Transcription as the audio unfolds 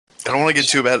I don't want to get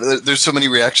too bad. There's so many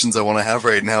reactions I want to have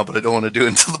right now, but I don't want to do it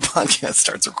until the podcast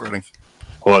starts recording.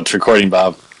 Well, it's recording,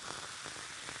 Bob.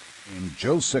 And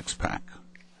Joe Sixpack.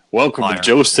 Welcome to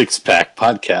Joe Sixpack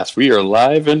Podcast. We are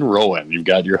live and rolling. You've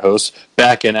got your host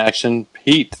back in action,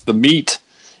 Pete the Meat,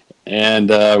 and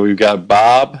we've got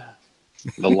Bob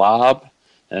the Lob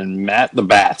and Matt the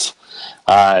Bat.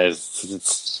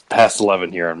 It's past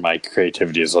 11 here, and my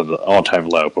creativity is at an all-time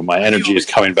low, but my energy is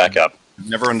coming back up. I've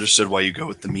never understood why you go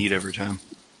with the meat every time.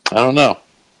 I don't know.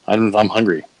 I'm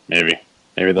hungry. Maybe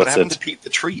that's what happened it. To Pete the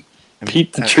treat?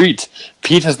 Pete the treat.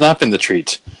 Pete has not been the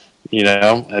treat. You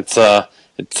know, it's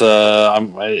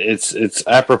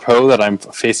apropos that I'm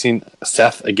facing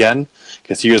Seth again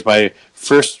because he was my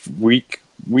first week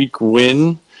one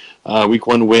win,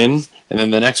 and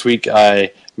then the next week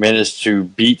I managed to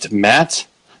beat Matt.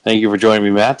 Thank you for joining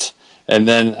me, Matt. And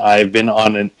then I've been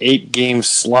on an 8-game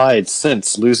slide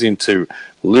since, losing to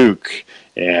Luke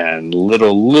and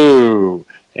Little Lou,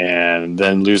 and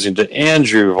then losing to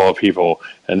Andrew, of all people,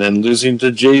 and then losing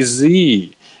to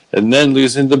Jay-Z, and then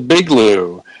losing to Big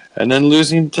Lou, and then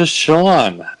losing to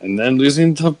Sean, and then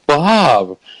losing to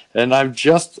Bob. And I've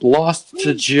just lost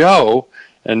to Joe,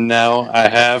 and now I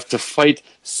have to fight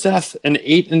Seth, an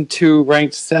 8-2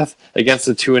 ranked Seth, against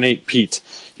a 2-8 Pete.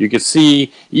 You can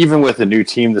see, even with a new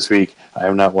team this week, I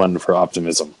am not one for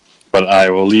optimism. But I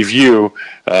will leave you,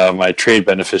 my trade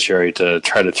beneficiary, to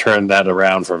try to turn that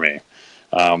around for me.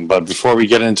 But before we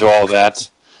get into all that,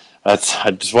 I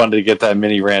just wanted to get that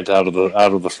mini rant out of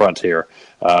the front here.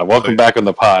 Welcome back on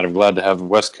the pod. I'm glad to have the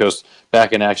West Coast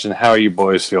back in action. How are you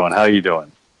boys feeling? How are you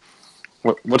doing?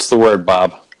 What's the word,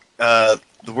 Bob?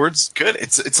 The word's good.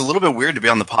 It's a little bit weird to be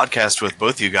on the podcast with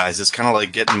both you guys. It's kind of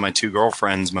like getting my two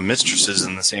girlfriends, my mistresses,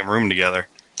 in the same room together.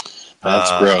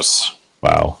 That's gross.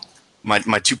 Wow.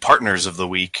 My two partners of the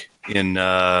week in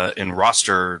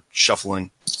roster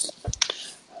shuffling.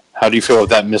 How do you feel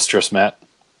with that, Mistress Matt?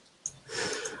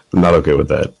 I'm not okay with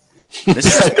that.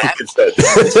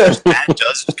 Mistress Matt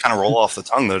does kind of roll off the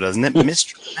tongue, though, doesn't it?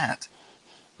 Mistress Matt.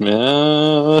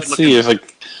 Let's see if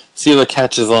it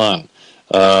catches on.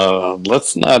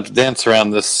 Let's not dance around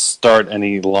this start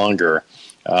any longer.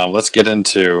 Let's get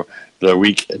into the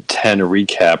Week 10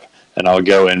 recap, and I'll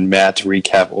go in Matt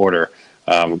recap order.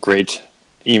 Great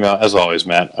email, as always,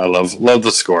 Matt. I love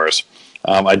the scores.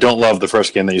 I don't love the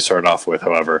first game that you started off with,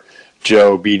 however.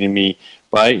 Joe beating me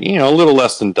by a little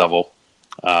less than double,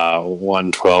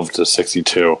 112 to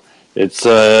 62.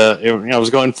 I was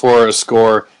going for a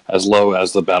score as low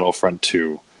as the Battlefront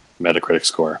 2 Metacritic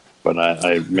score, but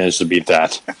I managed to beat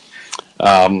that.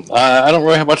 I don't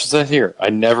really have much to say here. I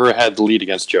never had the lead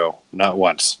against Joe, not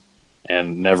once,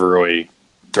 and never really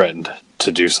threatened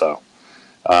to do so.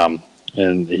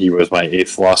 And he was my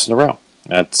 8th loss in a row.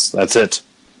 That's it.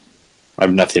 I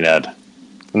have nothing to add.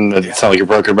 And it sounds like a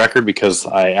broken record because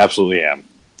I absolutely am.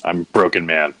 I'm a broken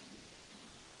man.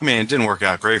 I mean, it didn't work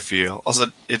out great for you. Also,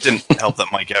 it didn't help that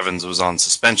Mike Evans was on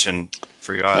suspension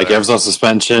for you either. Mike Evans on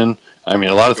suspension. I mean,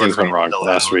 a lot of things went wrong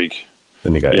last week.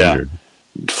 Then he got injured.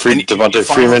 Devontae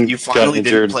Freeman you finally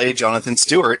didn't play Jonathan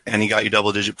Stewart, and he got you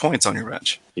double-digit points on your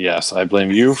bench. Yes, I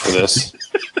blame you for this.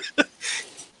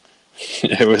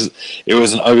 It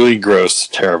was an ugly, gross,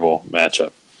 terrible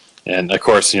matchup. And, of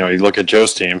course, you look at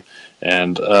Joe's team,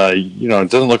 and, it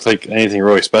doesn't look like anything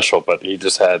really special, but he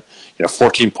just had,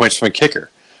 14 points from a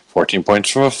kicker, 14 points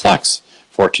from a flex,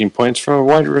 14 points from a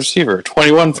wide receiver,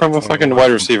 21 from a fucking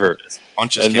wide receiver.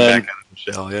 Bunches came back out of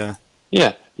Michelle, yeah.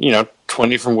 Yeah,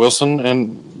 20 from Wilson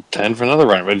and 10 from another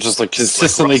runner, but just like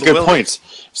consistently good points.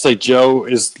 It's like Joe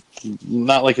is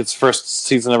not like its first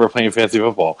season ever playing fantasy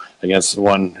football against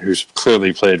one who's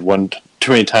clearly played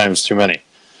too many times too many.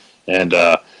 And,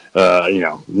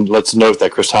 let's note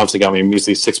that Chris Thompson got me a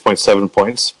measly 6.7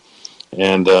 points.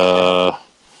 And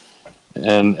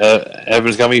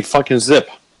Evans got me fucking zip.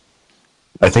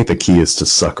 I think the key is to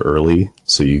suck early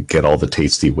so you get all the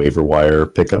tasty waiver wire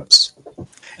pickups.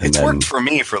 It's worked for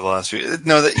me for the last few.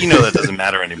 No, that doesn't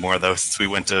matter anymore though, since we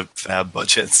went to fab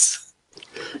budgets.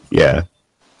 Yeah,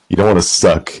 you don't want to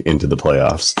suck into the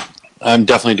playoffs. I'm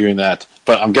definitely doing that,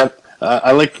 but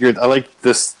I like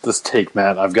this take,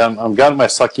 Matt. I've gotten my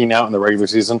sucking out in the regular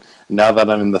season. Now that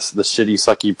I'm in the shitty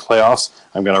sucky playoffs,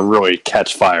 I'm gonna really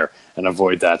catch fire and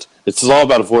avoid that. It's all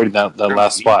about avoiding that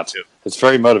last spot. It's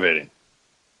very motivating.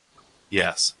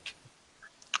 Yes.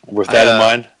 With that in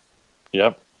mind,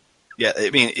 yep. Yeah,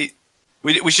 I mean,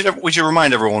 we should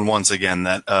remind everyone once again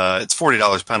that it's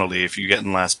 $40 penalty if you get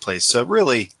in last place. So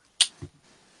really,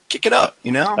 kick it up.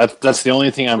 That's the only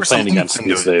thing I'm playing against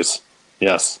these days.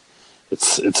 Yes,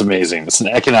 it's amazing. It's an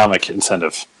economic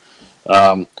incentive.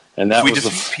 And And that if we was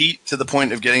defeat Pete to the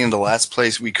point of getting into last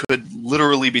place, we could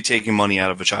literally be taking money out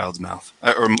of a child's mouth,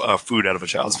 or food out of a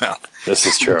child's mouth. this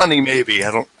is true. Money, maybe.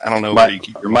 I don't know where you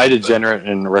keep your My money, degenerate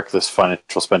and reckless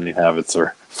financial spending habits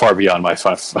are far beyond my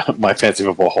my fancy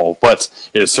football hole, but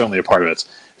it is certainly a part of it.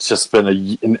 It's just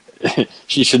been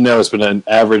she should know it's been an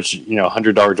average,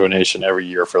 $100 donation every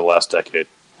year for the last decade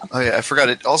Oh yeah, I forgot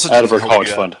it. Also, out of her didn't help college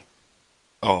you fund.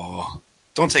 Oh,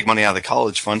 don't take money out of the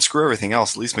college fund. Screw everything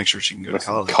else. At least make sure she can go to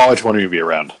college. College won't even be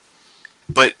around.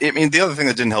 But I mean, the other thing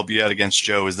that didn't help you out against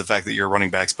Joe is the fact that your running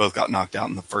backs both got knocked out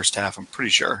in the first half. I'm pretty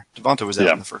sure Devonta was out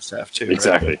Yeah. in the first half too.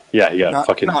 Exactly. Right? Yeah, he got Not,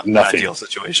 fucking not an nothing. ideal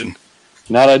situation.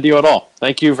 Not ideal at all.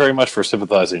 Thank you very much for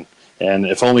sympathizing. And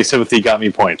if only sympathy got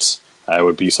me points, I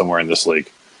would be somewhere in this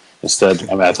league. Instead,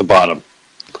 I'm at the bottom.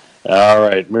 All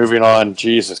right, moving on.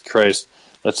 Jesus Christ.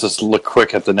 Let's just look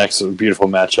quick at the next beautiful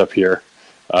matchup here.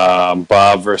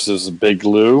 Bob versus Big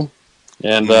Lou.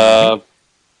 And Bob,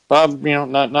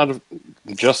 not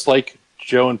just like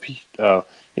Joe and Pete,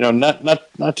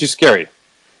 not too scary.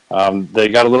 They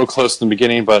got a little close in the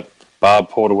beginning, but Bob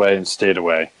pulled away and stayed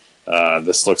away.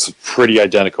 This looks pretty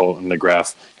identical in the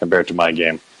graph compared to my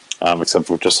game, except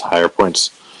for just higher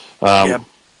points. Yeah.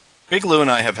 Big Lou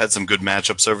and I have had some good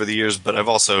matchups over the years, but I've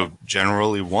also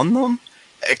generally won them,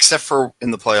 except for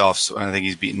in the playoffs. I think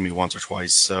he's beaten me once or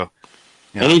twice. So,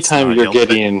 Anytime you're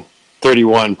getting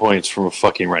 31 points from a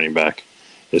fucking running back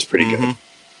is pretty good.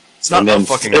 It's not and then- a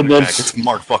fucking and running then- back. It's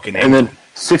Mark fucking And Ingram. then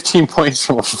 15 points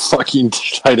from a fucking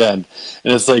tight end.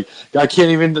 And it's like, I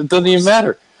can't even, it doesn't even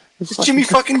matter. It's Jimmy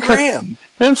fucking Graham.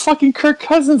 And fucking Kirk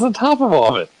Cousins on top of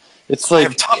all of it. It's I like,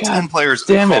 have top God 10 players.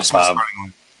 damn it, across my Bob. starting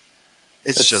line.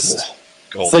 It's just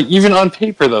gold. It's like, even on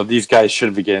paper, though, these guys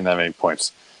shouldn't be getting that many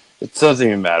points. It doesn't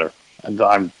even matter.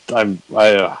 I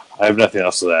have nothing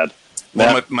else to add.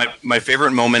 Well, my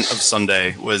favorite moment of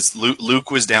Sunday was Luke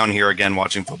was down here again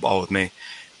watching football with me,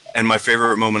 and my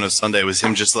favorite moment of Sunday was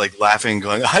him just like laughing,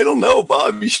 going, "I don't know,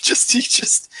 Bob. He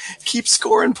just keeps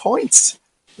scoring points."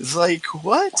 It's like,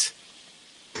 what?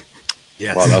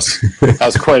 Yes. Well, that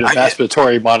was quite a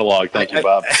masturbatory monologue. Thank you,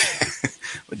 Bob.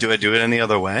 Do I do it any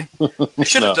other way? I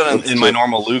should have No, done it that's in my good.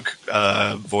 normal Luke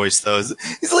voice, though.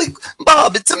 He's like,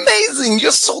 Bob, it's amazing.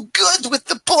 You're so good with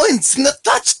the points and the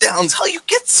touchdowns. How you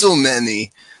get so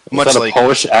many? Much Is that like, a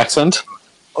Polish accent?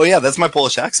 oh yeah, that's my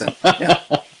Polish accent. Yeah.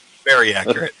 Very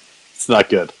accurate. It's not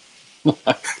good.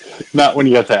 Not when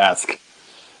you have to ask.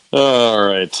 All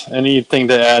right. Anything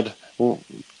to add? Well,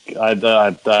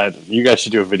 you guys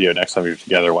should do a video next time you're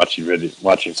together watching,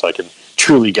 so I can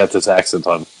truly get this accent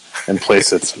on and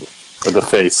place it with the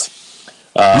face.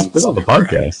 It's been on the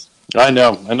podcast. I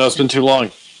know. It's been too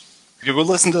long. You go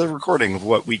listen to the recording of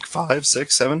what, week 5,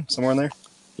 6, 7, somewhere in there.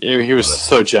 He was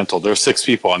so gentle. There were 6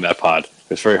 people on that pod.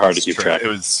 It's very hard to keep track. It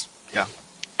was, yeah.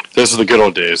 Those are the good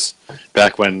old days,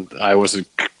 back when I wasn't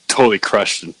totally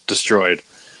crushed and destroyed,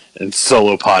 and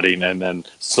solo potting and then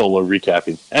solo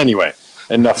recapping. Anyway,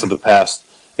 enough of the past.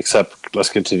 Except let's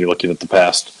continue looking at the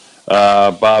past.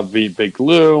 Bob beat Big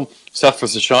Lou. Seth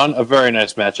versus Sean, a very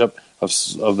nice matchup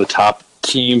of the top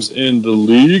teams in the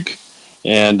league.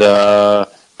 And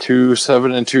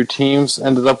 2-7-2 teams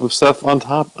ended up with Seth on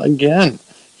top again.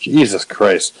 Jesus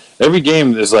Christ. Every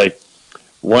game is like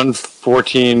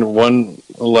 114,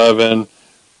 111,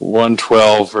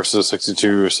 112 versus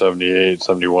 62, 78,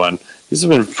 71. These have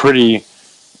been pretty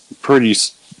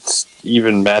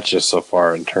even matches so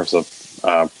far in terms of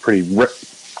pretty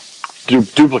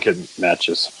duplicate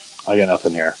matches. I got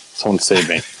nothing here. Someone save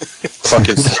me.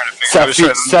 Fucking I was trying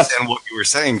to Seth. understand what you were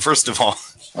saying, first of all.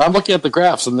 I'm looking at the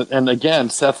graphs, and again,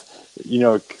 Seth,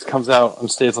 comes out and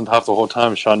stays on top the whole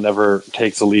time. Sean never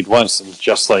takes the lead once, and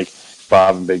just like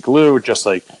Bob and Big Lou, just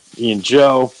like Ian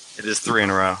Joe. It is 3 in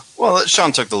a row. Well,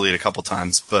 Sean took the lead a couple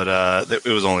times, but it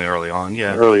was only early on,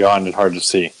 yeah. Early on, and hard to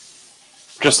see.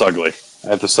 Just ugly, I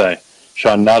have to say.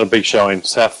 Sean, not a big showing.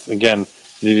 Seth, again,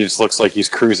 he just looks like he's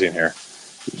cruising here.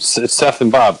 It's Seth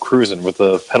and Bob cruising with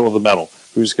the pedal of the metal.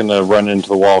 Who's going to run into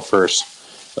the wall first?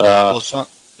 Well,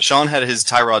 Sean had his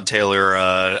Tyrod Taylor,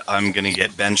 I'm going to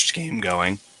get benched game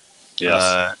going.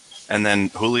 Yes. And then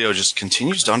Julio just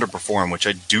continues to underperform, which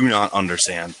I do not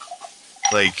understand.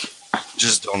 Like,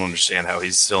 just don't understand how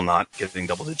he's still not getting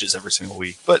double digits every single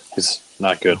week. But He's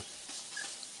not good.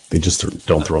 They just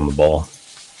don't throw him the ball.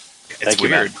 it's Thank you,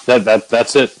 weird. man.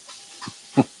 That's it.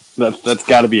 That's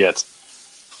got to be it.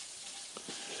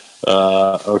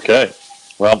 Okay.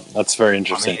 Well, that's very I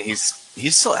interesting. mean,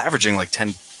 he's still averaging like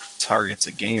 10 targets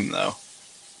a game, though.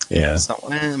 Yeah. It's not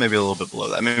maybe a little bit below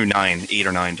that. Maybe 8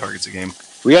 or 9 targets a game.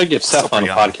 We got to get Still Seth on the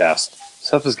pretty high. podcast.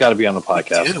 Seth has got to be on the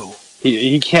podcast. Ew.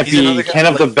 He can't He's be. another He guy can't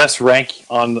have like- the best rank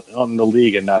on the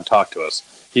league and not talk to us.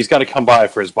 He's got to come by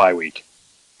for his bye week.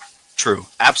 True.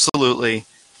 Absolutely.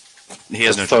 He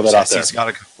has Let's no throw choice. that out Yes, there. he's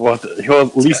got to. Well, he'll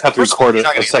at least have to First of all, record he's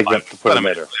not a gonna get the segment bye to put week. him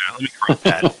later. Let me correct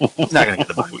that. He's not going to get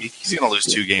the bye week. He's going to lose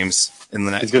 2 games in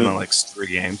the next gonna- like 3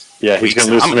 games. Yeah, he's going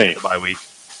to lose I'm to gonna me. get the bye week.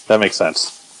 That makes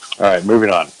sense. All right, moving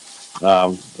on.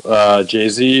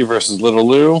 Jay-Z versus Little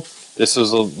Lou. This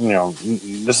is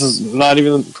this is not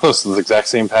even close to the exact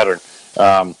same pattern.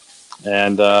 And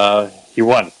he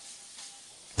won.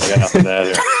 I got nothing to add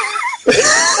here.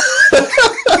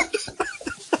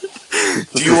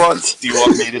 Do you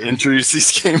want me to introduce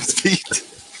these games, Pete?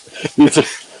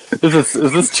 Is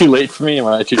this too late for me? Am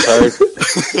I too tired?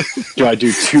 Do I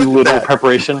do too little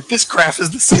preparation? This graph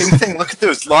is the same thing. Look at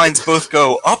those lines; both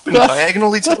go up and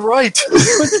diagonally to the right.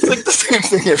 It's like the same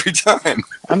thing every time.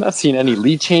 I'm not seeing any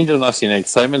lead change. I'm not seeing any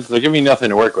excitement. They're giving me nothing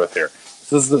to work with here.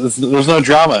 There's no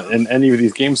drama in any of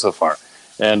these games so far.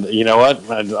 And you know what?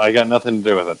 I got nothing to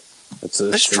do with it.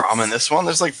 There's drama in this one.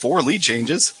 There's like 4 lead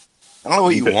changes. I don't know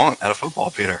what you want out of football,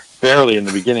 Peter. Barely in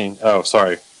the beginning. Oh,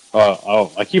 sorry.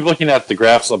 I keep looking at the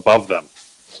graphs above them.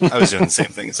 I was doing the same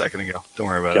thing a second ago. Don't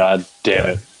worry about God damn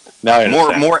it. Now I it.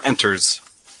 understand. More enters,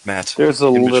 Matt. There's a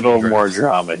in between little graphs. more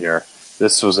drama here.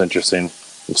 This was interesting.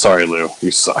 I'm sorry, Lou.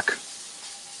 You suck.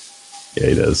 Yeah,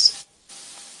 he does.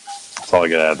 That's all I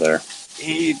got to add there.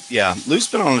 Lou's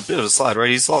been on a bit of a slide, right?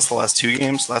 He's lost the last 2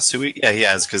 games, last 2 weeks. Yeah, he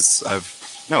has, because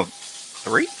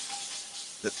 3?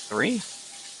 Is it 3?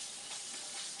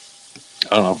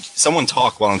 I don't know. Someone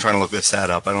talk while I'm trying to look this stat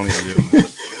up. I don't even do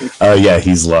it. Yeah,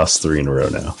 he's lost 3 in a row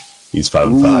now. He's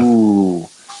 5-5. Ooh,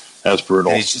 that's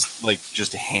brutal. And he's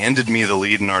just handed me the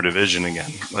lead in our division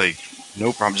again. Like,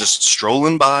 no problem. Just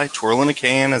strolling by, twirling a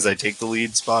can as I take the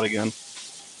lead spot again.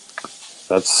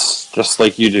 That's just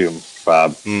like you do,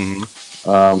 Bob. Mm-hmm.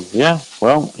 Yeah,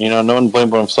 well, no one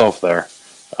blamed himself there,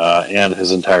 and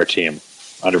his entire team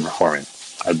underperforming.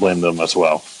 I'd blame them as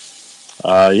well.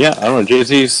 I don't know.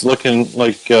 Jay-Z's looking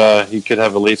like he could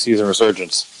have a late season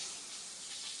resurgence.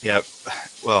 Yeah,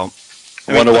 well,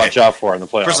 One to watch out for in the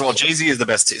playoffs. First of all, Jay-Z is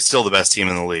still the best team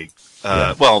in the league.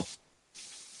 Well,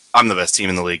 I'm the best team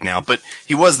in the league now, but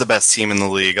he was the best team in the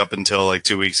league up until like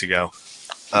 2 weeks ago.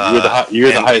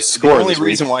 You're the highest scorer. The only this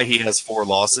reason week. why he has 4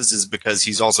 losses is because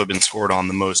he's also been scored on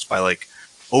the most by like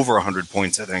over 100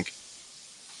 points, I think.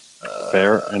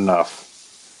 Fair enough.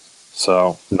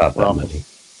 So Not that many.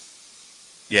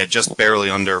 Yeah, just barely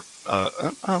under.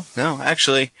 No,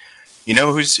 actually, you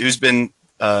know who's been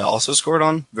also scored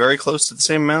on very close to the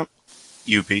same amount?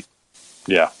 You, Pete.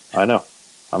 Yeah, I know.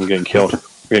 I'm getting killed. I'm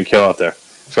getting killed out there.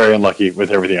 Very unlucky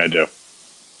with everything I do.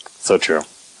 So true.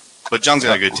 But John's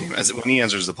got a good team. When he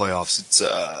enters the playoffs, it's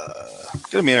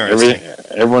gonna be interesting.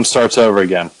 Everyone starts over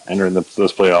again entering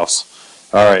those playoffs.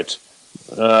 All right.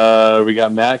 We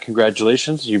got Matt.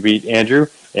 Congratulations. You beat Andrew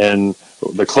in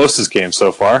the closest game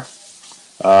so far.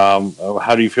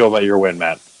 How do you feel about your win,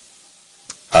 Matt?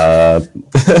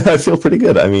 I feel pretty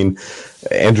good. I mean,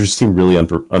 Andrew's team really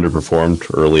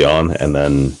underperformed early on, and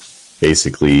then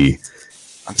basically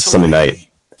Sunday night,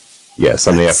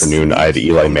 Sunday afternoon, I had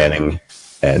Eli Manning,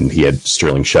 and he had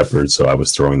Sterling Shepard, so I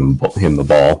was throwing him the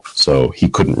ball, so he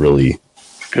couldn't really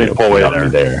Pull away out me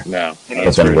there. No.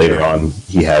 But then later on,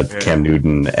 he had Cam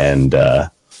Newton and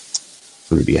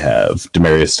who did he have?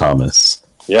 Demarius Thomas.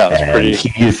 Yeah, that's And pretty. he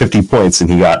needed 50 points, and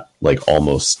he got like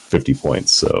almost 50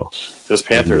 points. So This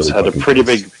Panthers really had a fucking pretty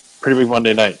close. big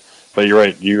Monday night. But you're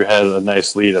right. You had a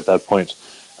nice lead at that point.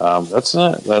 That's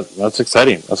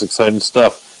exciting. That's exciting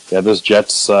stuff. Yeah, those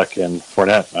Jets suck, and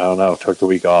Fournette, I don't know, took the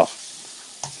week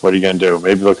off. What are you going to do?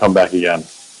 Maybe they'll come back again.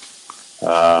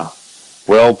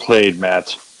 Well played,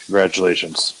 Matt.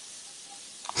 Congratulations.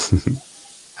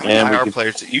 How many And we IR could-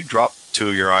 players? You dropped 2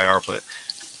 of your IR players,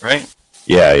 right?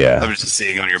 yeah. I was just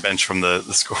seeing on your bench from the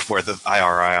scoreboard that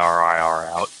IR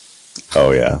out.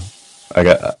 Oh yeah,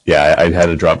 I had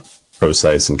to drop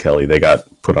Procise and Kelly. They got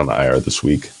put on IR this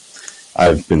week.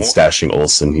 I've been stashing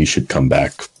Olsen. He should come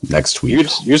back next week.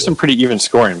 You're some pretty even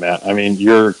scoring, Matt. I mean,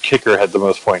 your kicker had the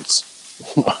most points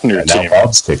on your And now team.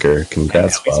 Bob's kicker.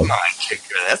 Congrats, He's Bob. my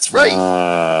kicker. That's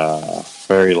right.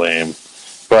 Very lame.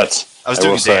 But I was I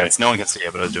doing will a say- dance. No one can see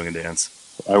it, but I was doing a dance.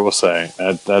 I will say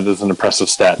that is an impressive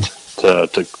stat to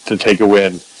take a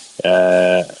win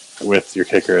with your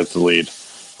kicker as the lead.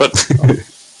 But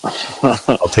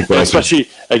I'll take what I can. especially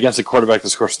against a quarterback that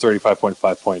scores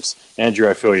 35.5 points. Andrew,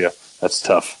 I feel you. That's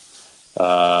tough.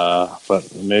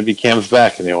 But maybe Cam's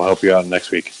back and he'll help you out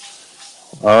next week.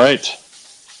 All right.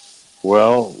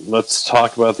 Well, let's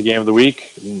talk about the game of the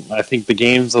week. I think the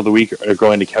games of the week are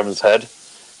going to Kevin's head,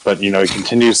 but he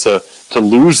continues to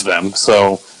lose them.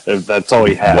 So That's all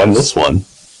he has. Won this one.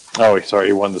 Oh, sorry,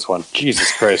 he won this one.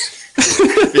 Jesus Christ.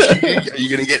 Are you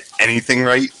going to get anything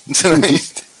right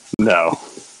tonight? No.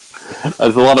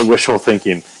 There's a lot of wishful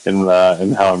thinking in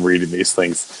how I'm reading these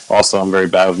things. Also, I'm very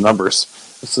bad with numbers.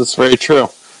 This is very true.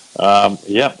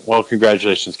 Yeah, well,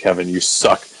 congratulations, Kevin. You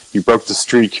suck. You broke the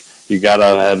streak. You got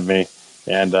out ahead of me,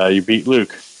 and you beat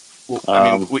Luke. Well,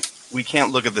 I mean, we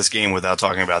can't look at this game without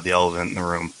talking about the elephant in the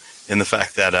room, in the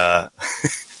fact that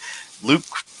Luke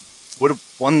would have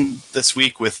won this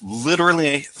week with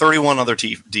literally 31 other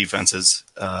defenses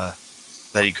that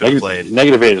he could have played.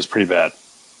 -8 is pretty bad.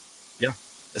 Yeah,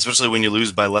 especially when you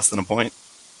lose by less than a point.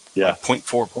 Yeah.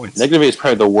 0.4 points. -8 is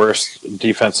probably the worst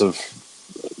defensive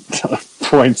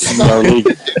points in our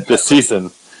league this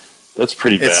season. That's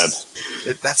pretty bad.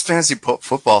 That's fantasy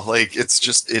football. Like,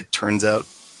 it turns out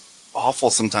awful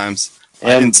sometimes.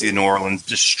 And I didn't see New Orleans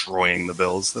destroying the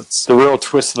Bills. That's the real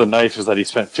twist of the knife is that he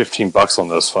spent $15 on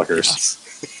those fuckers.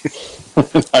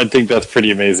 I think that's pretty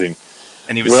amazing.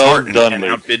 And he was smart and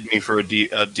outbid me for a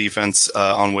defense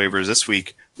on waivers this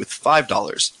week with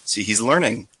 $5. See, he's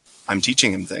learning. I'm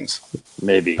teaching him things.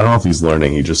 Maybe. I don't know if he's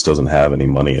learning. He just doesn't have any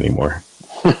money anymore.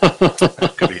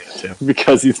 Could be it too.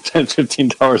 Because he spent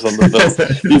 $15 on the Bills.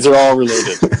 These are all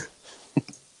related.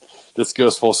 This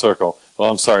goes full circle. Well,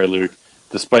 I'm sorry, Luke.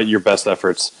 Despite your best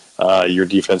efforts, your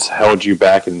defense held you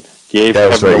back and gave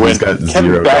Kevin the win. He's got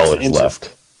 $0 left.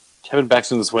 Kevin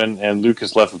backs in this win, and Luke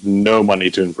is left with no money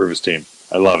to improve his team.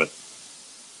 I love it.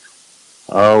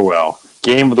 Oh, well.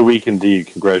 Game of the week indeed.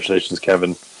 Congratulations,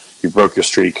 Kevin. You broke your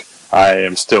streak. I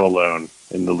am still alone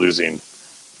in the losing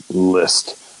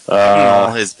list.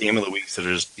 All his game of the weeks that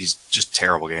are just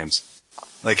terrible games.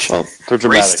 Like,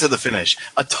 race to the finish.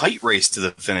 A tight race to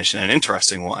the finish and an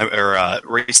interesting one. Or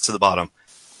race to the bottom.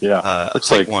 Yeah. A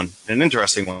tight one. An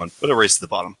interesting one, but a race to the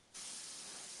bottom.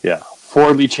 Yeah.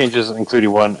 4 lead changes,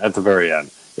 including one at the very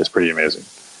end. It's pretty amazing.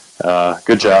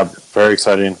 Good job. Very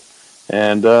exciting.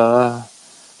 And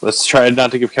let's try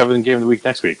not to give Kevin the game of the week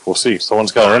next week. We'll see.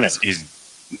 Someone's got to earn it.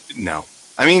 No.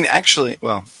 I mean, actually,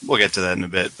 well, we'll get to that in a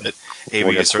bit, but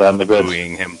AB is certainly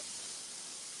booing him.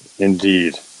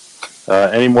 Indeed.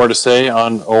 Any more to say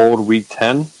on old Week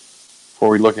 10 before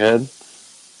we look ahead?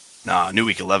 Nah, new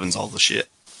Week 11's all the shit.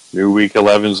 New Week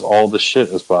 11's all the shit,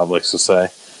 as Bob likes to say.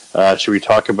 Should we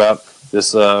talk about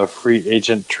this free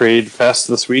agent trade fest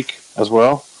this week as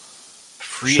well?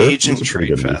 Free agent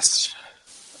trade fest.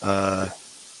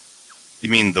 You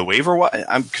mean the waiver wire?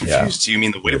 I'm confused. Do you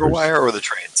mean the waiver wire or the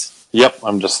trades? Yep,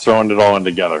 I'm just throwing it all in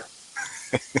together.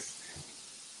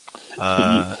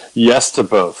 Yes to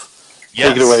both. Yes.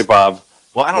 Take it away, Bob.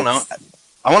 Well, I don't know.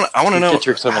 I want to know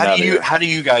how do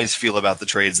you guys feel about the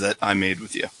trades that I made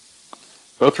with you?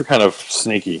 Both are kind of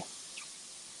sneaky.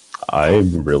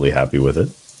 I'm really happy with it.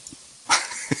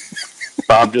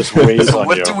 Bob just weighs on you.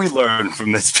 What do we learn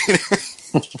from this, Peter?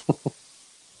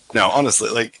 No, honestly,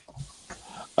 like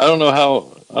I don't know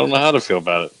how to feel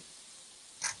about it.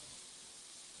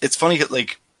 It's funny,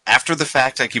 like after the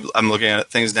fact, I'm looking at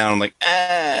things down. I'm like,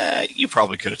 you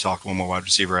probably could have talked one more wide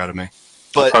receiver out of me,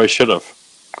 but I probably should have.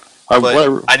 I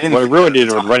really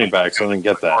needed a running back, so I didn't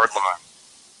get that.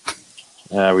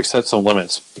 Yeah, we set some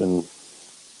limits, and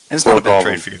it's not a bad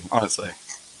trade for you, honestly.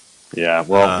 Yeah,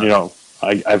 well,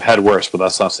 I've had worse, but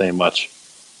that's not saying much.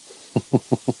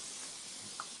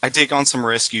 I take on some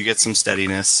risk. You get some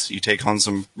steadiness. You take on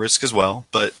some risk as well.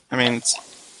 But when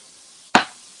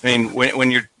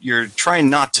you're trying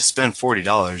not to spend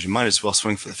 $40, you might as well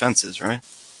swing for the fences, right?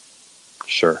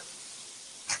 Sure.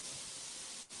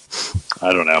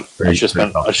 I don't know. I should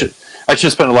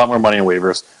spend a lot more money on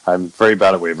waivers. I'm very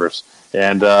bad at waivers,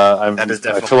 and I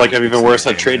feel like I'm even worse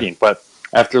at trading. But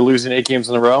after losing 8 games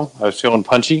in a row, I was feeling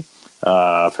punchy,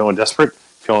 feeling desperate,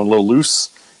 feeling a little loose,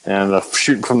 and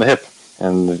shooting from the hip.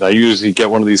 And I usually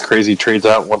get one of these crazy trades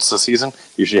out once a season.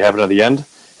 Usually have it at the end.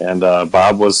 And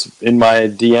Bob was in my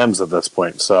DMs at this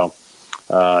point. So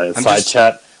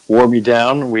chat wore me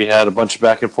down. We had a bunch of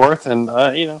back and forth. And,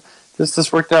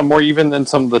 this worked out more even than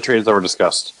some of the trades that were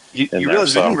discussed. You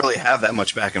realize we didn't really have that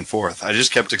much back and forth. I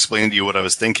just kept explaining to you what I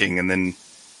was thinking. And then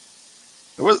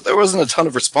there wasn't a ton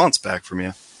of response back from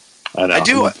you. I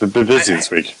know. I've been busy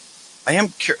this week. I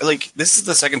am this is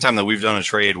the second time that we've done a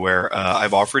trade where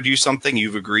I've offered you something,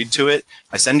 you've agreed to it.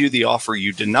 I send you the offer,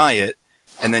 you deny it,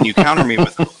 and then you counter me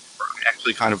with I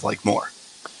actually kind of like more.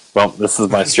 Well, this is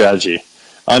my strategy: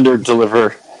 under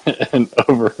deliver and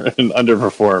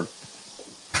underperform.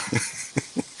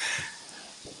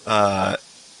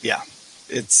 Yeah,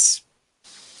 it's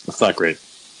not great.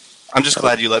 I'm just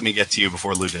glad you let me get to you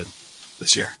before Lou did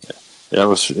this year. Yeah, it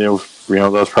was. That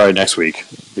was probably next week.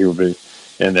 He would be.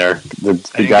 in there.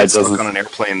 The I guy get stuck doesn't on an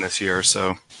airplane this year,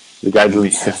 so the guy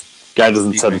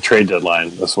doesn't set a trade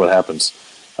deadline. That's what happens.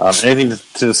 Anything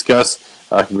to discuss?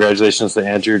 Congratulations to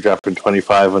Andrew dropping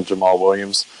 25 on Jamal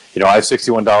Williams. I have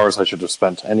 $61. I should have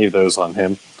spent any of those on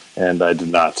him, and I did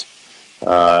not.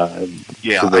 I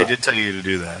did tell you to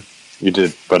do that. You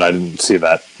did, but I didn't see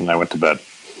that, and I went to bed.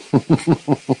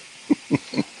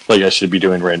 Like I should be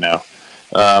doing right now.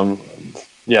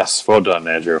 Yes, well done,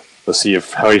 Andrew. Let's see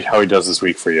how he does this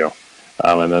week for you.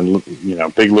 And then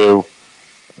Big Lou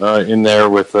in there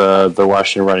with the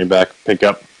Washington running back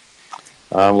pickup.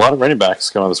 A lot of running backs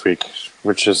going this week,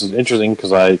 which is interesting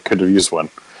because I could have used one.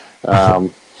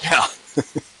 Yeah.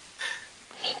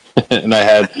 And I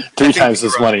had 3 times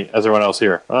as money as everyone else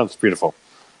here. Oh, it's beautiful.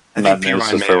 I think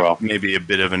P-Ryan may be a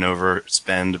bit of an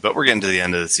overspend, but we're getting to the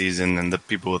end of the season, and the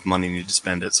people with money need to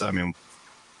spend it. So, I mean,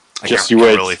 I can't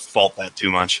really fault that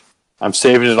too much. I'm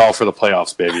saving it all for the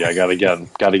playoffs, baby. I gotta get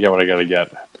what I gotta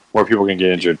get. More people can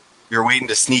get injured. You're waiting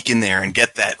to sneak in there and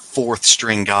get that 4th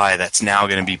string guy that's now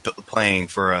going to be playing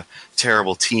for a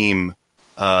terrible team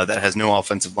that has no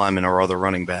offensive linemen or other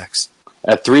running backs.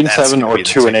 At 3-7 or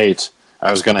 2-8, I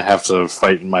was going to have to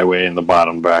fight my way in the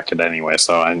bottom bracket anyway.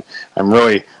 So I'm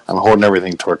holding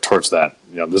everything towards that.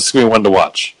 This is going to be one to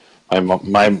watch. I'm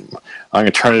going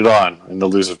to turn it on in the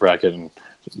losers bracket and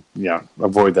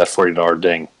avoid that $40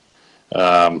 ding.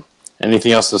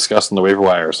 Anything else to discuss on the waiver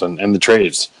wires and the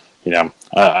trades?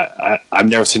 I've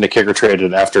never seen a kicker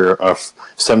traded after a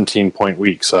 17-point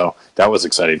week, so that was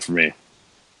exciting for me.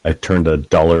 I turned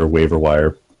 $1 waiver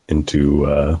wire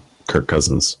into Kirk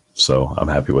Cousins, so I'm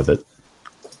happy with it.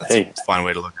 That's a fine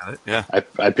way to look at it. Yeah,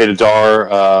 I paid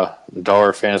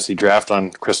 $1 fantasy draft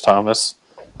on Chris Thomas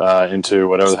into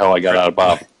whatever the hell I got out of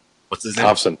Bob. What's his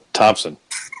name? Thompson.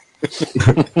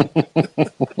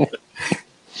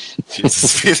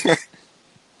 Jesus,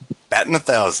 batting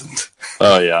 1,000.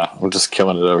 Oh yeah, we're just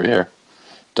killing it over here.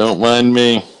 Don't mind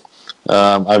me.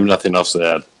 I have nothing else to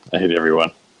add. I hate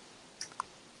everyone.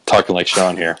 Talking like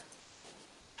Sean here.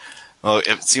 Well,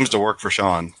 it seems to work for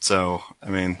Sean, so, I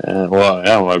mean...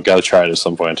 I've got to try it at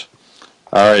some point.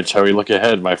 All right, shall we look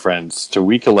ahead, my friends, to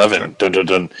Week 11? Sure. Dun, dun,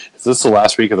 dun. Is this the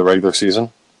last week of the regular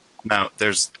season? No,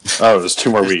 there's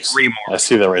 2 more weeks. 3 more. I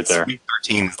see that right there. Week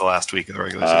 13 is the last week of the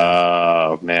regular season.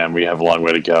 Oh, man, we have a long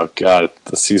way to go. God,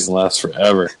 the season lasts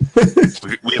forever.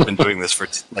 we have been doing this for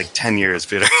 10 years,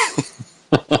 Peter.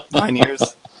 9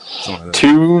 years?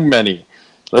 Too many.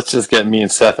 Let's just get me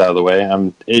and Seth out of the way.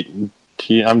 I'm 2-8.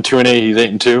 He's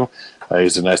 8-2.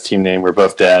 He's a nice team name. We're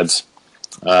both dads.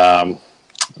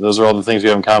 Those are all the things we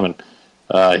have in common.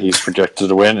 He's projected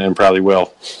to win and probably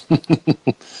will.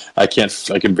 I can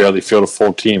barely field a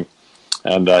full team,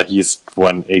 and he's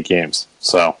won 8 games.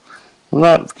 So I'm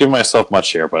not giving myself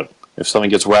much here, but if something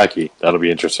gets wacky, that'll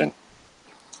be interesting.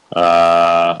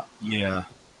 Yeah.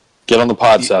 Get on the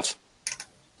pod, Seth.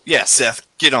 Yeah, Seth,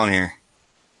 get on here.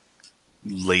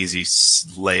 Lazy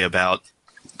layabout.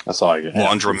 That's all I get.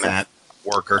 Laundromat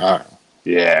worker. Right.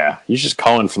 Yeah, you just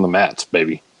calling from the mats,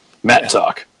 baby. Matt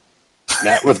talk.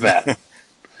 Matt with Matt.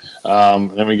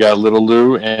 Then we got Little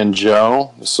Lou and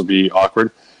Joe. This will be awkward.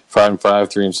 5-5,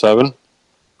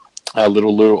 3-7.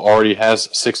 Little Lou already has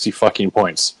 60 fucking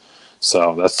points,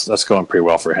 so that's going pretty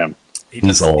well for him.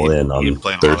 He's all in on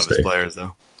Thursday. A lot of his players,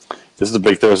 though. This is a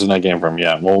big Thursday night game for him.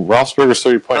 Yeah. Well, Roethlisberger's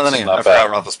 30 points. Is not bad. I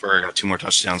forgot Roethlisberger got 2 more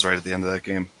touchdowns right at the end of that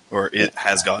game, or it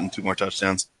has gotten 2 more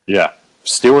touchdowns. Yeah.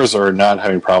 Steelers are not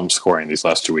having problems scoring these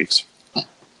last 2 weeks.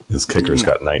 His kicker's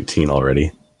got 19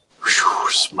 already.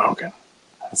 Whew, smoking.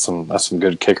 That's some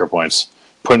good kicker points.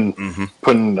 Putting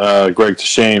Greg to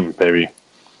shame, baby.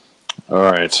 All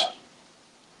right.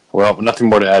 Well, nothing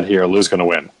more to add here. Lou's going to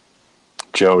win.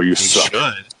 Joe, you suck.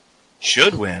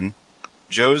 Should win.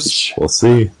 Joe's. We'll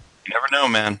see. You never know,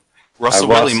 man. Russell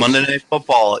Wilson, Monday Night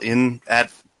Football in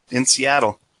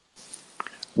Seattle.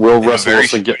 Will Russell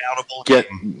Wilson get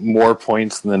more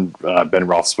points than Ben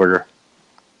Roethlisberger?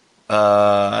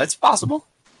 It's possible.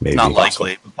 Maybe. Not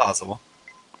likely, but possible.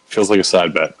 Feels like a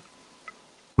side bet.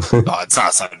 It's not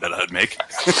a side bet I'd make.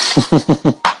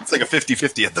 It's like a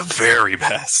 50-50 at the very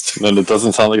best. No, it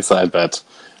doesn't sound like a side bet.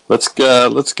 Let's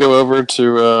go over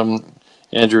to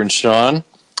Andrew and Sean.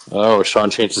 Oh, Sean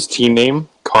changed his team name,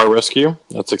 Car Rescue.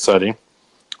 That's exciting.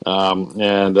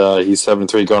 And he's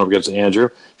 7-3 going up against Andrew.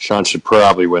 Sean should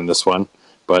probably win this one.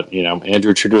 But,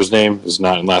 Andrew, true to his name, is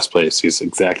not in last place. He's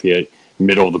exactly at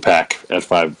middle of the pack at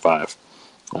 5-5.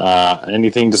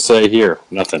 Anything to say here?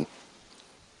 Nothing.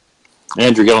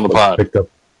 Andrew, get on the pod.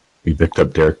 We picked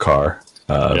up Derek Carr.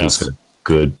 Who's got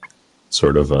good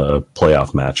sort of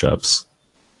playoff matchups.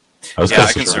 I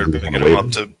considered picking him up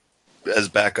as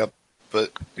backup,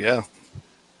 but yeah.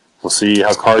 We'll see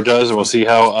how Carr does, and we'll see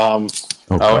how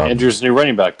God. Andrew's new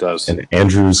running back does. And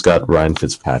Andrew's got Ryan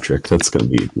Fitzpatrick. That's going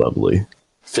to be lovely.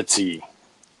 Fitzy.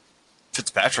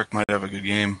 Fitzpatrick might have a good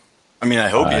game. I mean, I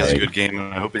hope he has a good game,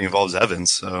 and I hope it involves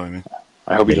Evans. So, I mean,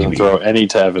 I hope he doesn't throw any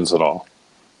to Evans at all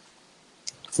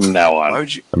from now on. why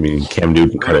would you? I mean, Cam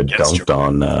Newton kind of Against dunked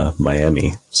on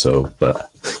Miami, so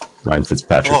but Ryan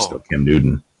Fitzpatrick's still Cam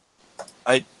Newton.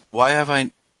 Why have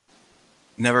I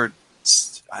never?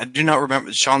 I do not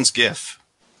remember Sean's gif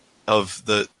of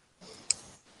the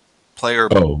player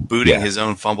booting his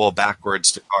own fumble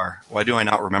backwards to Carr. Why do I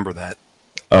not remember that?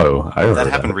 Oh, I remember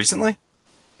That happened recently?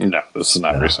 No, this is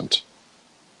not recent.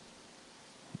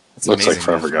 It's Looks like amazing.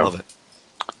 forever I ago. love it.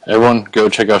 Everyone, go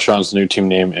check out Sean's new team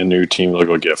name and new team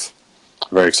logo GIF.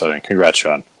 Very exciting. Congrats,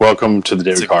 Sean. Welcome to the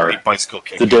It's David a Carr, great bicycle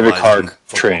kick. the David utilized Carr in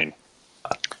football. train.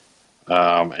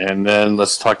 And then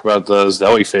let's talk about the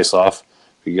Zelly face-off.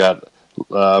 We got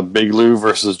Big Lou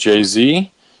versus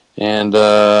Jay-Z. And,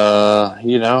 got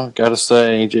to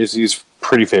say, Jay-Z's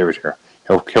pretty favorite here.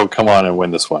 He'll come on and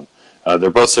win this one. They're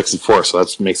both 6-4, so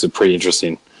that makes it pretty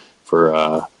interesting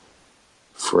for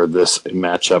this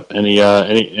matchup.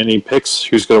 Any picks?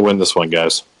 Who's going to win this one,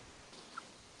 guys?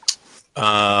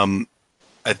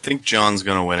 I think John's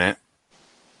going to win it.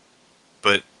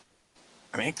 But,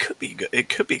 I mean, it could be good. It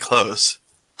could be close.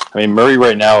 I mean, Murray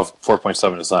right now,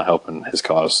 4.7 is not helping his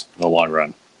cause in the long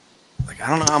run. Like, I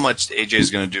don't know how much AJ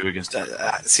is going to do against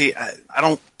that. See, I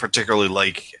don't particularly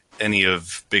like any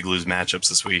of Big Lou's matchups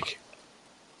this week,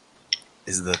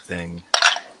 is the thing.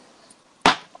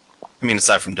 I mean,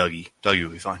 aside from Dougie. Dougie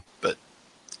will be fine, but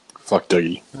Fuck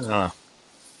Dougie. I don't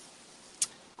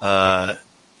know.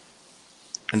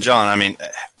 And John, I mean,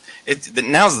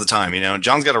 now's the time,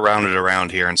 John's got to round it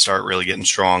around here and start really getting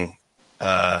strong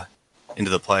into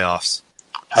the playoffs.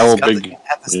 How He's big?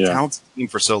 had this talented team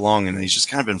for so long, and he's just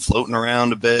kind of been floating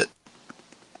around a bit,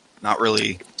 not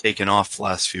really taking off the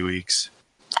last few weeks.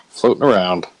 Floating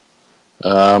around.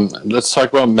 Let's talk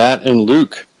about Matt and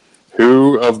Luke.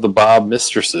 Who of the Bob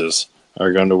mistresses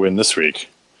are going to win this week?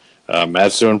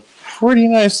 Matt's doing pretty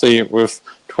nicely with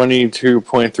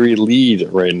 22.3 lead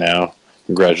right now.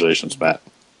 Congratulations, Matt.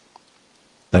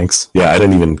 Thanks. Yeah, I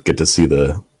didn't even get to see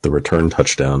the return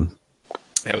touchdown.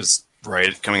 It was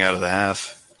right coming out of the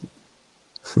half.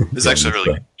 It was actually really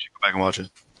good. You should go back and watch it.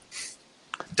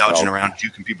 Dodging around,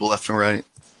 juking people left and right.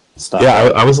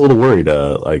 Yeah, I was a little worried.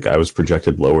 I was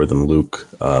projected lower than Luke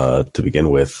to begin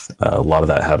with. A lot of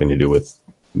that having to do with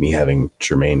me having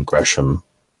Jermaine Gresham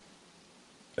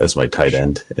as my tight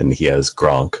end, and he has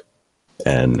Gronk.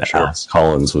 And Alex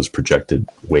Collins was projected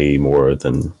way more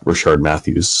than Rashard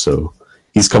Matthews, so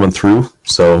he's coming through.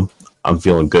 So I'm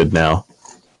feeling good now.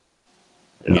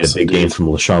 I need a big game from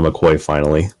LaShawn McCoy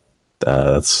finally.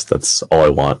 That's all I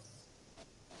want.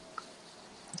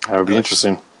 That would be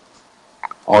interesting.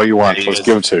 All you want, let's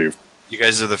give it to you. You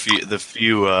guys are the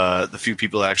few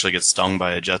people that actually get stung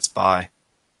by a Jets bye,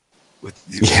 with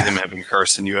them having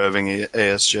Curse and you having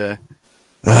ASJ.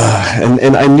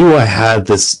 And I knew I had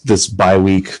this bye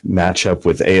week matchup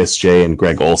with ASJ and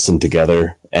Greg Olson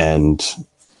together, and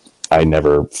I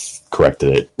never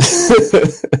corrected it.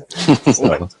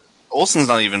 So. Olson's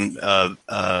not even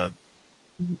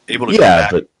able to come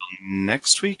back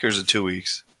next week, or is it 2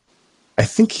 weeks? I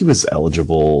think he was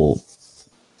eligible.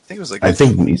 I think it was like. I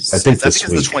think it's this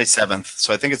the week. 27th,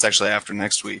 so I think it's actually after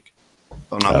next week.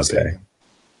 If I'm not mistaken.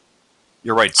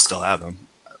 You're right. To still have him.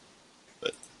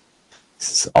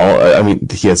 I mean,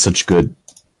 he had such good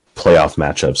playoff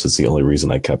matchups. It's the only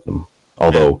reason I kept him.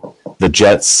 Although the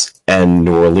Jets and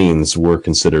New Orleans were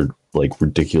considered like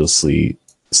ridiculously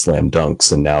slam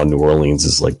dunks, and now New Orleans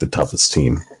is like the toughest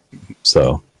team.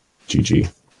 So,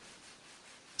 GG.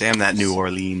 Damn that New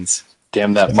Orleans.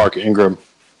 Damn that Mark Ingram.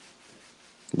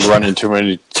 Running too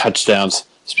many touchdowns.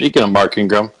 Speaking of Mark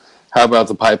Ingram, how about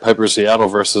the Pied Piper Seattle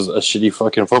versus a shitty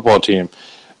fucking football team?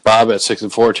 Bob at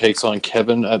 6-4 takes on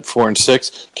Kevin at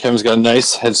 4-6. Kevin's got a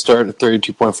nice head start at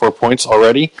 32.4 points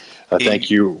already. Thank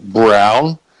you,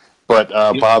 Brown. But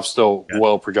Bob's still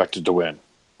well projected to win.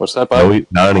 What's that, Bob? No,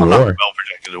 not anymore. Not well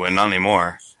projected to win, not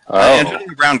anymore.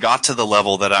 Antonio Brown got to the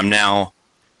level that I'm now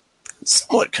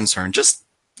somewhat concerned. Just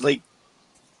like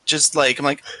I'm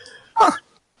like, huh.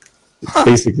 It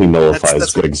basically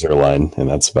nullifies Greg Zuerlein, and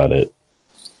that's about it.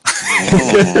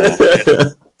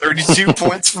 32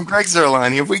 points from Greg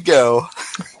Zuerlein. Here we go.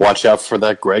 Watch out for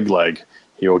that Greg leg.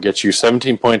 He will get you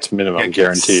 17 points minimum,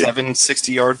 guaranteed. 7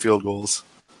 60-yard field goals.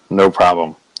 No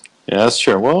problem. Yeah, that's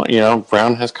true. Well,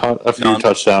 Brown has caught a few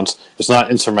touchdowns. It's not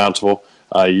insurmountable.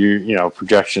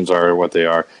 Projections are what they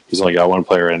are. He's only got one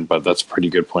player in, but that's pretty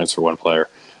good points for one player.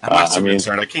 I'm not so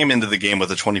concerned. I came into the game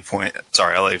with a 20-point.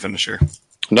 Sorry, I'll let you finish here.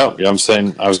 No, I'm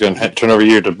saying I was going to turn over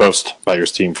you to boast about your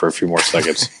team for a few more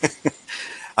seconds.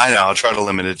 I know. I'll try to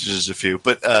limit it to just a few.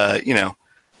 But,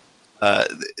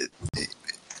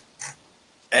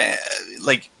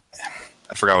 like,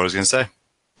 I forgot what I was going to say.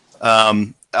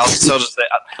 I'll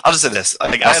just say this.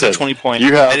 Like, I had a 20-point.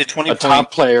 You have I did 20 a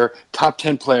top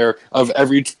 10 player of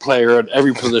every player at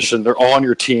every position. They're all on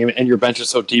your team, and your bench is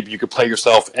so deep you could play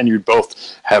yourself, and you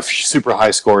both have super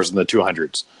high scores in the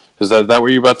 200s. Is that what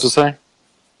you're about to say?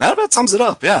 That about sums it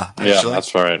up. Yeah. Actually. Yeah,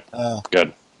 that's all right.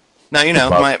 Good.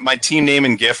 Now, my team name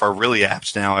and GIF are really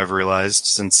apt now, I've realized,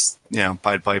 since,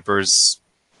 Pied Piper's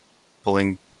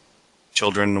pulling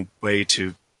children away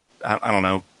to, I don't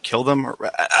know, kill them?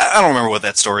 I don't remember what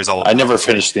that story's all about. I never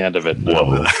finished the end of it.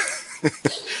 Whoa.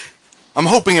 I'm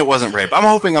hoping it wasn't rape. I'm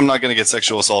hoping I'm not going to get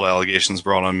sexual assault allegations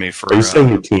brought on me for... Are you saying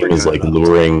your team is, like,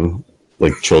 luring,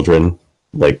 like, children,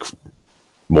 like,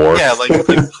 more? Yeah, like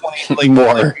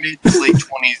More. Like mid to late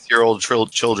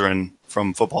 20-year-old children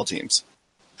from football teams.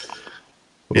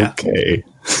 Yeah. Okay.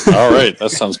 All right,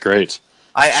 that sounds great.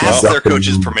 I asked their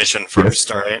coach's permission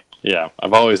first, all right? Yeah,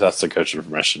 I've always asked the coach for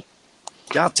permission.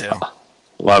 Got to.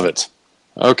 Love it.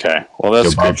 Okay, well,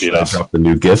 that's Bob, creepy should I enough. drop the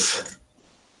new GIF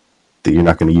that you're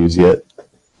not going to use yet?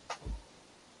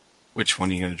 Which one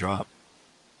are you going to drop?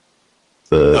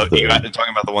 The You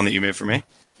talking about the one that you made for me?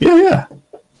 Yeah.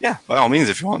 Yeah, by all means,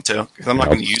 if you want to, because I'm not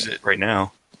going to use it right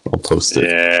now. I'll post it.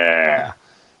 Yeah.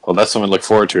 Well, that's something to look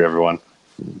forward to, everyone.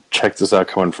 Check this out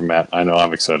coming from Matt. I know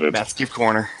I'm excited. Matt's Keep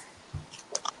Corner.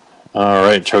 All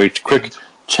right, shall we quick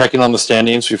check in on the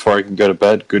standings before I can go to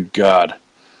bed? Good God.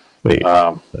 Wait,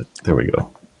 there we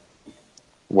go.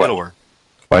 What? It'll work.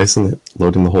 Why isn't it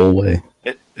loading the whole way?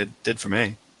 It did for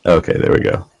me. Okay, there we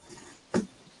go.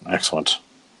 Excellent.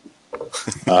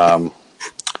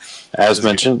 As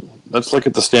mentioned, let's look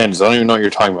at the standings. I don't even know what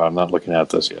you're talking about. I'm not looking at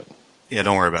this yet. Yeah,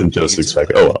 don't worry about Didn't it. just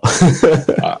expect. Oh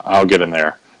well. I'll get in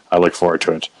there. I look forward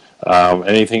to it.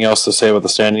 Anything else to say about the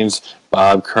standings?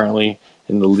 Bob currently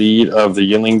in the lead of the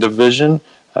Yingling division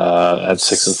at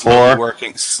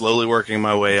 6-4. Slowly working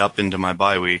my way up into my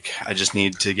bye week. I just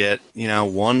need to get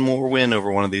one more win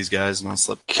over one of these guys, and I'll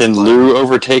slip. Can Lou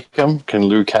overtake him? Can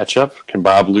Lou catch up? Can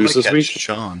Bob lose this week?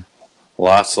 Sean.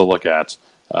 Lots to look at.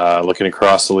 Looking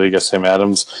across the league at Sam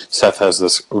Adams, Seth has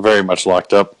this very much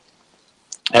locked up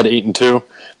at 8-2.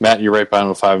 Matt, you're right behind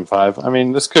with 5-5. I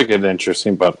mean, this could get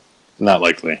interesting, but not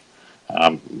likely.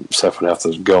 Seth would have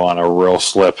to go on a real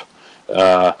slip.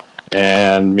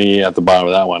 And me at the bottom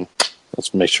of that one.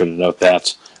 Let's make sure to note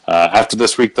that. After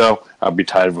this week, though, I'll be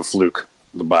tied with Luke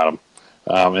at the bottom.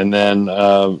 And then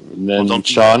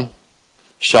Sean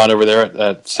over there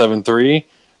at 7-3,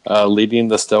 leading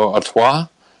the Stella Artois.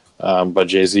 But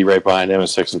Jay-Z right behind him at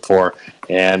 6-4,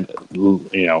 and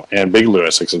Big Lou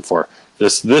at 6-4.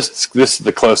 This is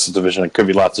the closest division. It could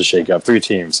be lots of shake-up. 3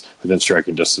 teams within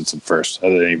striking distance at first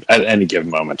at any given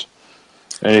moment.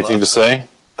 Anything to say?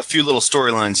 A few little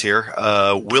storylines here.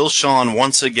 Will Sean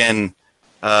once again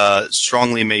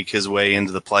strongly make his way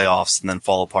into the playoffs and then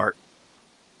fall apart?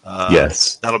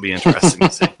 Yes. That'll be interesting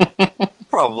to see.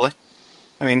 Probably.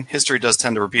 I mean, history does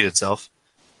tend to repeat itself.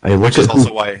 Which is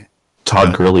also why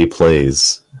Todd Gurley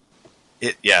plays.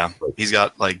 He's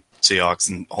got like Seahawks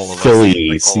and all of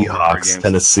Philly, us, like, Seahawks,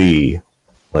 Tennessee.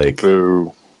 Like,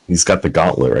 Boo. He's got the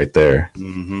gauntlet right there.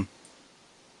 Mm-hmm.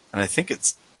 And I think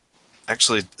it's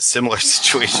actually a similar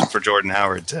situation for Jordan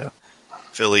Howard too.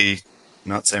 Philly,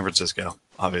 not San Francisco,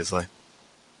 obviously.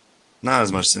 Not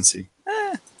as much since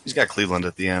he's got Cleveland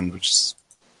at the end, which is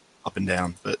up and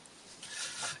down. But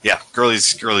yeah,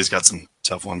 Gurley's got some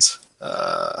tough ones.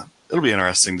 It'll be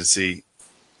interesting to see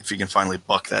if he can finally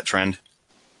buck that trend.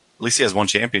 At least he has one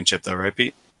championship, though, right,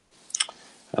 Pete?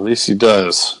 At least he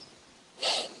does.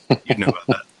 You'd know about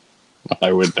that.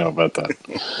 I would know about that.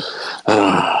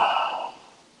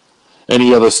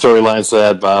 Any other storylines to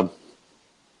add, Bob?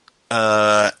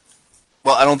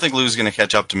 Well, I don't think Lou's going to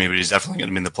catch up to me, but he's definitely going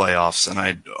to be in the playoffs, and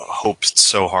I hope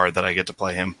so hard that I get to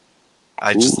play him.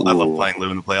 I love playing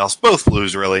Lou in the playoffs. Both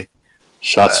Lou's, really.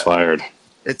 Shots fired.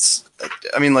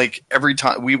 Like, every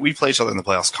time we play each other in the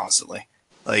playoffs constantly.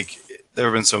 Like, there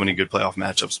have been so many good playoff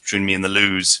matchups between me and the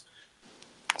Lou's.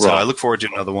 So I look forward to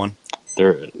another one.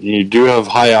 You do have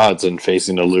high odds in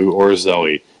facing a Lou or a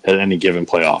Zoe at any given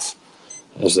playoff,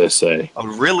 as they say. I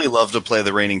would really love to play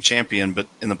the reigning champion, but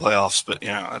in the playoffs. But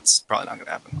that's probably not going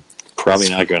to happen. Probably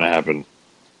not going to happen.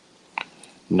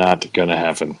 Not going to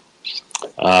happen.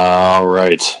 All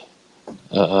right.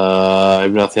 I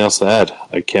have nothing else to add.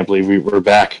 I can't believe we're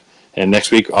back. And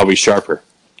next week I'll be sharper.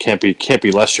 Can't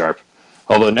be less sharp.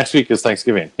 Although next week is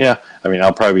Thanksgiving. Yeah, I mean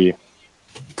I'll probably be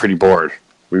pretty bored.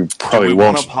 We probably we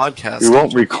won't. want a podcast. We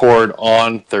won't record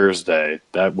on Thursday.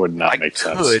 That would not make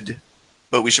sense. Could,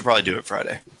 but we should probably do it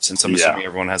Friday, since I'm assuming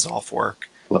everyone has off work.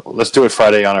 Let's do it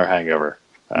Friday on our hangover.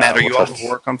 Matt, are you off of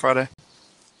work on Friday?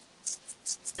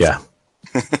 Yeah.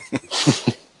 I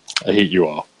hate you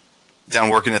all. Down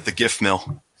working at the gift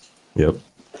mill. Yep.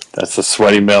 That's the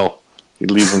sweaty mill. You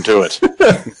leave them to it.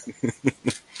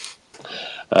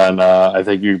 And I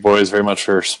thank you boys very much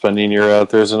for spending your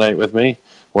Thursday night with me.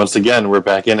 Once again, we're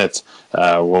back in it.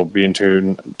 We'll be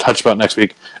into touch about next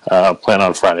week. Plan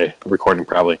on Friday, recording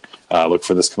probably. Look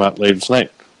for this to come out later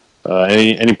tonight.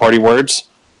 Any party words?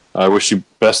 I wish you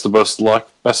best of luck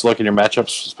in your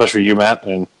matchups, especially you, Matt,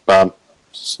 and Bob.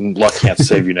 Luck can't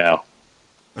save you now.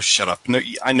 Oh, shut up! No,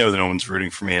 I know that no one's rooting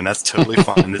for me, and that's totally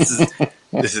fine. This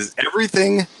is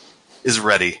everything is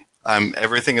ready.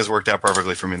 Everything has worked out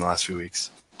perfectly for me in the last few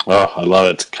weeks. Oh, I love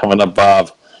it. Coming up,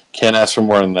 Bob. Can't ask for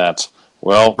more than that.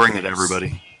 Well, bring it,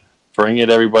 everybody. Bring it,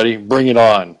 everybody. Bring it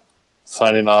on.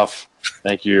 Signing off.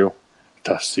 Thank you.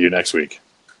 See you next week.